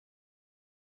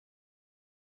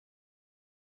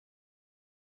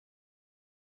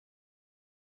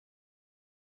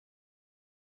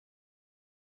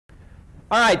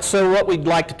All right, so what we'd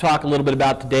like to talk a little bit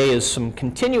about today is some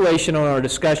continuation on our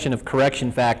discussion of correction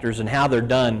factors and how they're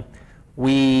done.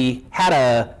 We had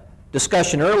a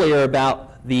discussion earlier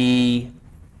about the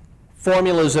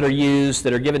formulas that are used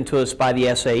that are given to us by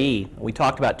the SAE. We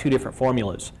talked about two different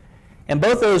formulas. And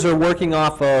both those are working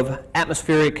off of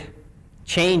atmospheric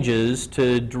changes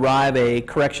to derive a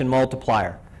correction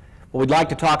multiplier. What we'd like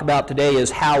to talk about today is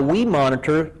how we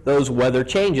monitor those weather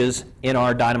changes in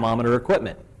our dynamometer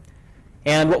equipment.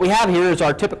 And what we have here is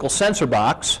our typical sensor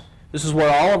box. This is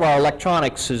where all of our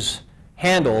electronics is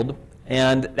handled,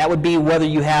 and that would be whether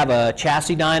you have a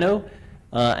chassis dyno,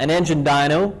 an engine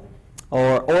dyno,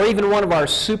 or even one of our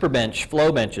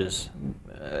SuperFlow benches.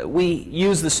 We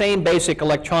use the same basic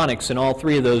electronics in all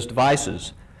three of those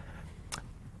devices.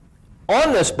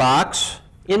 On this box,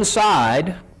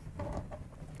 inside,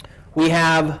 we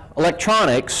have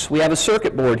electronics. We have a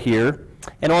circuit board here.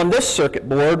 And on this circuit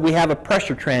board, we have a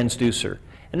pressure transducer.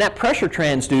 And that pressure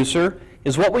transducer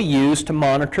is what we use to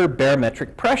monitor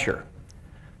barometric pressure.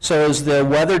 So as the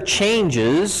weather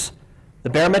changes,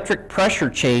 the barometric pressure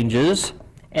changes,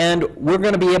 and we're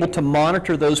going to be able to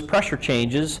monitor those pressure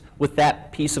changes with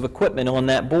that piece of equipment on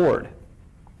that board.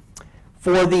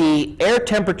 For the air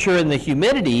temperature and the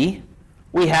humidity,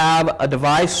 we have a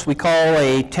device we call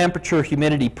a temperature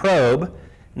humidity probe,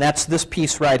 and that's this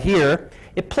piece right here.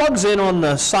 It plugs in on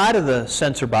the side of the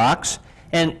sensor box,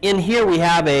 and in here we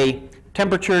have a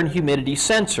temperature and humidity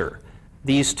sensor.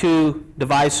 These two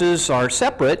devices are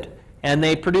separate, and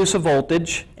they produce a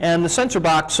voltage, and the sensor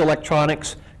box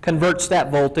electronics converts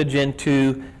that voltage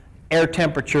into air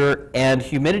temperature and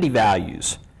humidity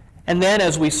values. And then,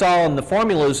 as we saw in the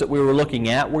formulas that we were looking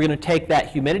at, we're going to take that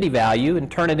humidity value and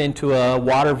turn it into a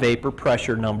water vapor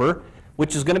pressure number,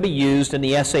 which is going to be used in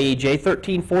the SAE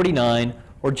J1349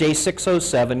 or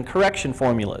J607 correction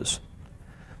formulas.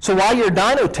 So while you're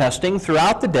dyno testing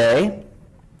throughout the day,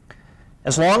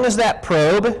 as long as that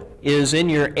probe is in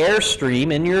your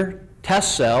airstream, in your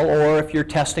test cell, or if you're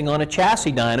testing on a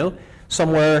chassis dyno,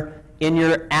 somewhere in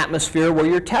your atmosphere where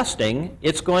you're testing,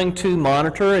 it's going to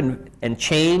monitor and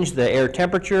change the air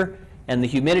temperature and the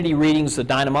humidity readings the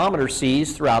dynamometer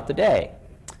sees throughout the day.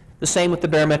 The same with the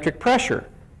barometric pressure.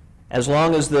 As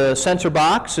long as the sensor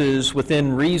box is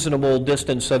within reasonable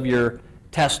distance of your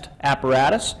test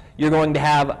apparatus, you're going to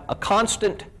have a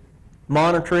constant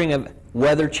monitoring of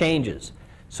weather changes.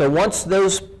 So once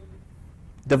those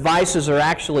devices are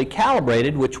actually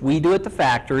calibrated, which we do at the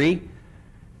factory,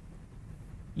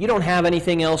 you don't have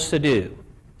anything else to do.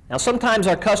 Now, sometimes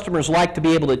our customers like to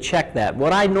be able to check that.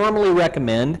 What I normally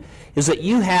recommend is that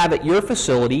you have at your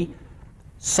facility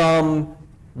some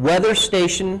weather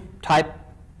station type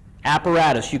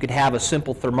apparatus. You could have a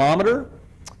simple thermometer,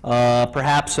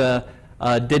 perhaps a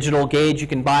digital gauge you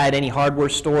can buy at any hardware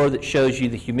store that shows you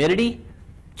the humidity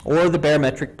or the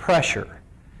barometric pressure.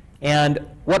 And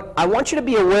what I want you to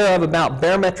be aware of about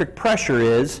barometric pressure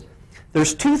is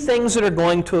there's two things that are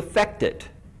going to affect it,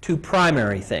 two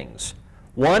primary things.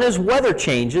 One is weather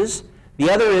changes,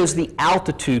 the other is the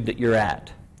altitude that you're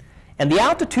at. And the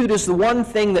altitude is the one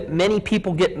thing that many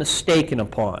people get mistaken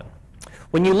upon.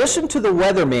 When you listen to the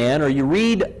weatherman or you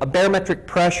read a barometric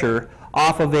pressure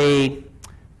off of a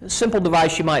simple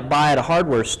device you might buy at a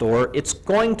hardware store, it's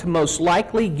going to most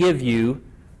likely give you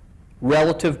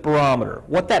relative barometer.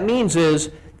 What that means is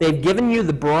they've given you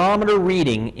the barometer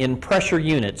reading in pressure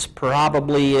units,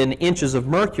 probably in inches of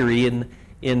mercury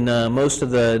in most of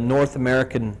the North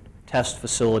American test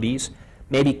facilities,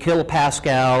 maybe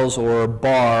kilopascals or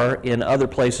bar in other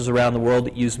places around the world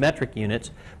that use metric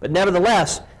units. But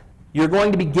nevertheless, you're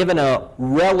going to be given a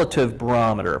relative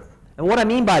barometer. And what I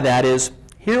mean by that is,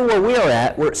 here where we are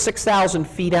at, we're at 6,000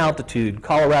 feet altitude,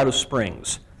 Colorado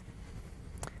Springs.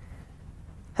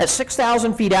 At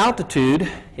 6,000 feet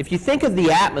altitude, if you think of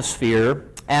the atmosphere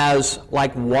as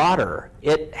like water,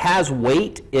 it has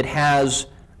weight, it has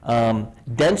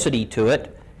density to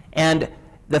it, and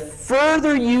the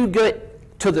further you get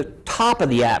to the top of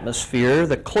the atmosphere,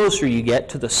 the closer you get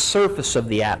to the surface of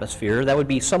the atmosphere, that would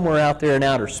be somewhere out there in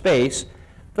outer space,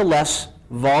 the less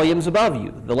volume's above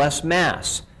you, the less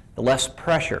mass, the less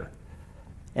pressure.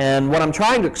 And what I'm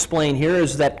trying to explain here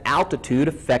is that altitude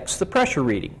affects the pressure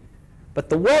reading. But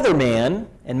the weatherman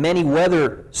and many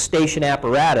weather station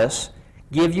apparatus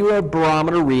give you a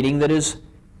barometer reading that is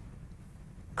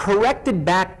corrected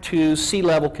back to sea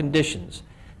level conditions.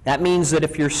 That means that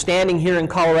if you're standing here in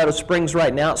Colorado Springs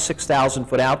right now at 6,000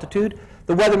 foot altitude,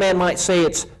 the weatherman might say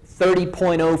it's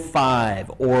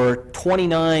 30.05 or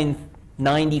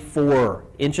 29.94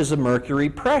 inches of mercury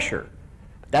pressure.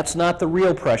 That's not the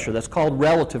real pressure. That's called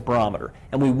relative barometer.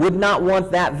 And we would not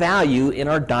want that value in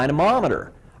our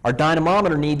dynamometer. Our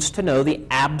dynamometer needs to know the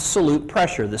absolute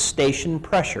pressure, the station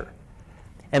pressure.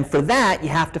 And for that, you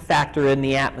have to factor in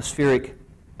the atmospheric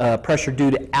pressure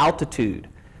due to altitude.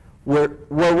 Where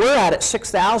we're at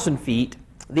 6,000 feet,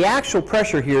 the actual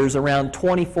pressure here is around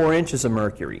 24 inches of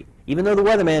mercury, even though the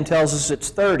weatherman tells us it's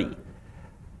 30.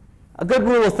 A good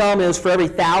rule of thumb is for every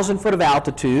 1,000 foot of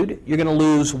altitude, you're going to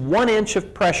lose 1 inch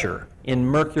of pressure in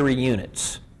mercury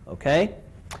units. Okay?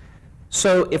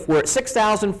 So if we're at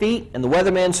 6,000 feet and the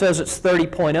weatherman says it's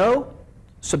 30.0,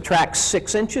 subtract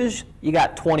 6 inches, you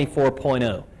got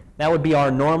 24.0. That would be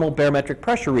our normal barometric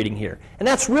pressure reading here. And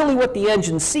that's really what the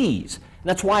engine sees. And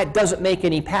that's why it doesn't make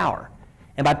any power.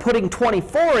 And by putting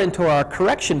 24 into our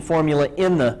correction formula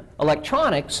in the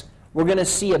electronics, we're going to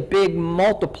see a big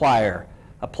multiplier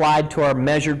applied to our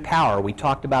measured power. We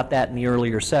talked about that in the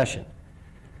earlier session.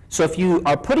 So if you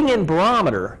are putting in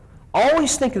barometer,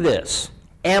 always think of this.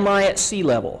 Am I at sea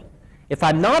level? If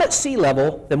I'm not at sea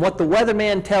level, then what the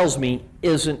weatherman tells me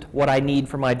isn't what I need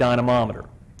for my dynamometer.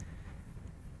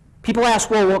 People ask,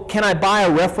 well, can I buy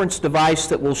a reference device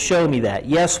that will show me that?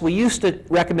 Yes, we used to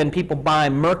recommend people buy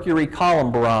mercury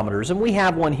column barometers, and we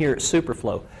have one here at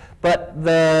SuperFlow. But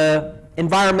the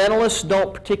environmentalists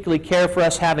don't particularly care for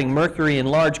us having mercury in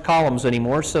large columns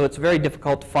anymore, so it's very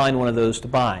difficult to find one of those to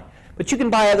buy. But you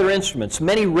can buy other instruments.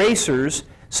 Many racers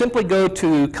simply go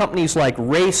to companies like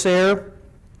Race-Air,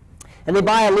 and they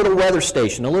buy a little weather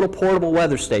station, a little portable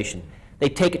weather station. They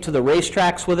take it to the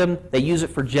racetracks with them. They use it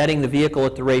for jetting the vehicle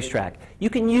at the racetrack. You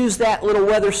can use that little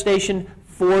weather station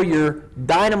for your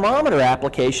dynamometer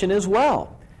application as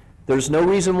well. There's no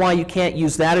reason why you can't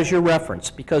use that as your reference,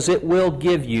 because it will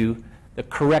give you the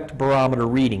correct barometer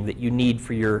reading that you need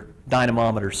for your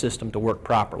dynamometer system to work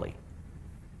properly.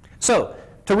 So,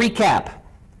 to recap,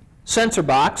 sensor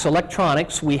box,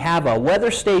 electronics, we have a weather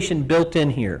station built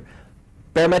in here.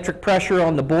 Barometric pressure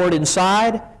on the board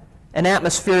inside, an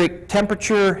atmospheric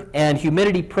temperature and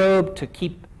humidity probe to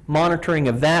keep monitoring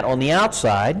of that on the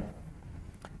outside.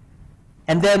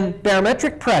 And then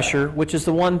barometric pressure, which is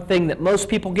the one thing that most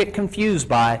people get confused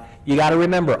by. You got to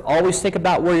remember, always think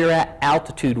about where you're at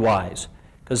altitude-wise,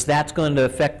 because that's going to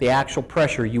affect the actual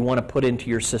pressure you want to put into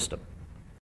your system.